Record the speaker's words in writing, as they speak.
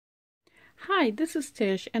Hi, this is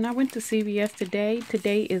Tish, and I went to CVS today.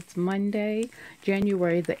 Today is Monday,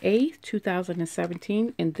 January the 8th,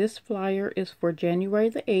 2017, and this flyer is for January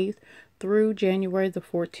the 8th through January the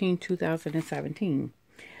 14th, 2017.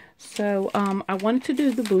 So, I wanted to do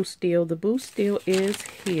the Boost deal. The Boost deal is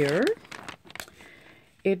here.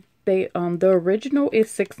 The original is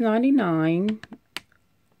 $6.99.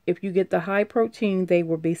 If you get the high protein, they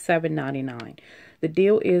will be $7.99. The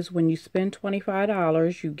deal is when you spend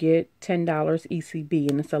 $25, you get $10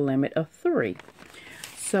 ECB, and it's a limit of 3.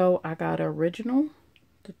 So I got original.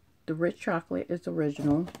 The rich chocolate is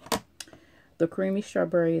original. The creamy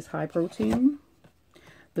strawberry is high protein.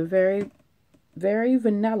 The very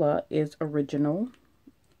vanilla is original.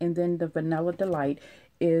 And then the vanilla delight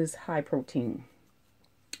is high protein.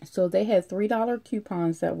 So they had $3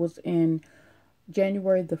 coupons that was in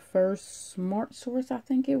January the 1st Smart Source, I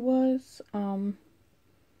think it was.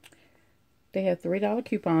 They had $3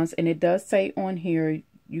 coupons, and it does say on here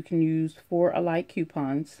you can use 4 alike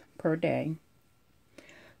coupons per day.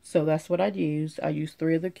 So that's what I used. I used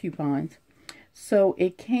 3 of the coupons. So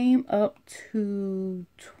it came up to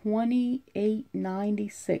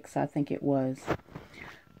 $28.96, I think it was.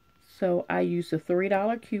 So I used a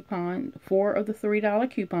 $3 coupon, 4 of the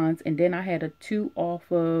 $3 coupons, and then I had a $2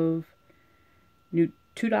 off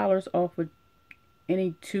of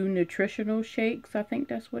any 2 nutritional shakes. I think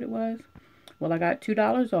that's what it was. Well, I got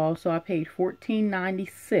 $2 off, so I paid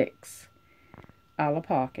 $14.96 out of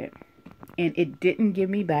pocket, and it didn't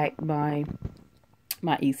give me back my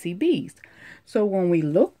ECBs. So when we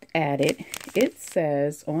looked at it, it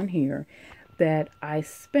says on here that I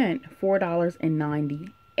spent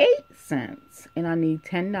 $4.98, and I need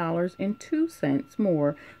 $10.02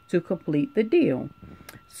 more to complete the deal.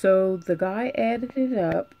 So the guy added it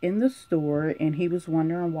up in the store, and he was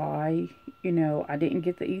wondering why, I didn't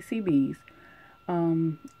get the ECBs.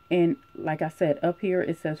 And like I said, up here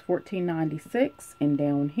it says $14.96, and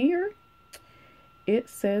down here it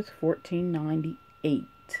says $14.98.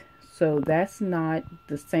 So that's not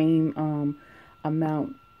the same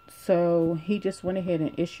amount. So he just went ahead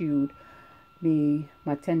and issued me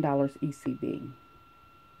my $10 ECB.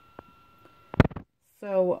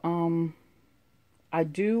 So I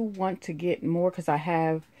do want to get more because I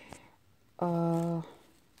have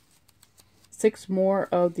 6 more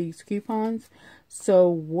of these coupons. So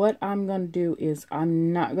what I'm going to do is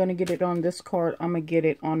I'm not going to get it on this card. I'm going to get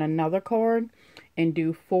it on another card and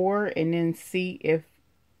do 4 and then see if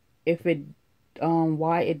it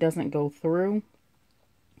why it doesn't go through.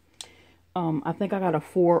 I think I got a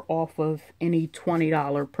 4 off of any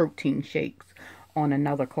 $20 protein shakes on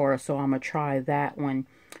another card, so I'm going to try that one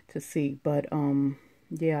to see. But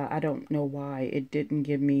yeah, I don't know why it didn't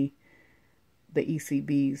give me the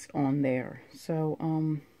ECBs on there. So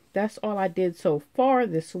that's all I did so far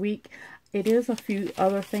this week. It is a few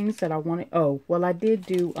other things that I wanted. Oh, well, I did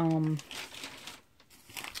do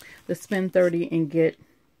the spend 30 and get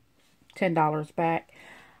 $10 back.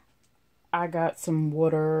 I got some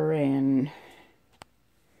water, and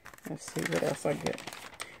let's see what else I get.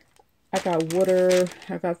 I got water.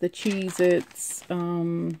 I got the Cheez-Its.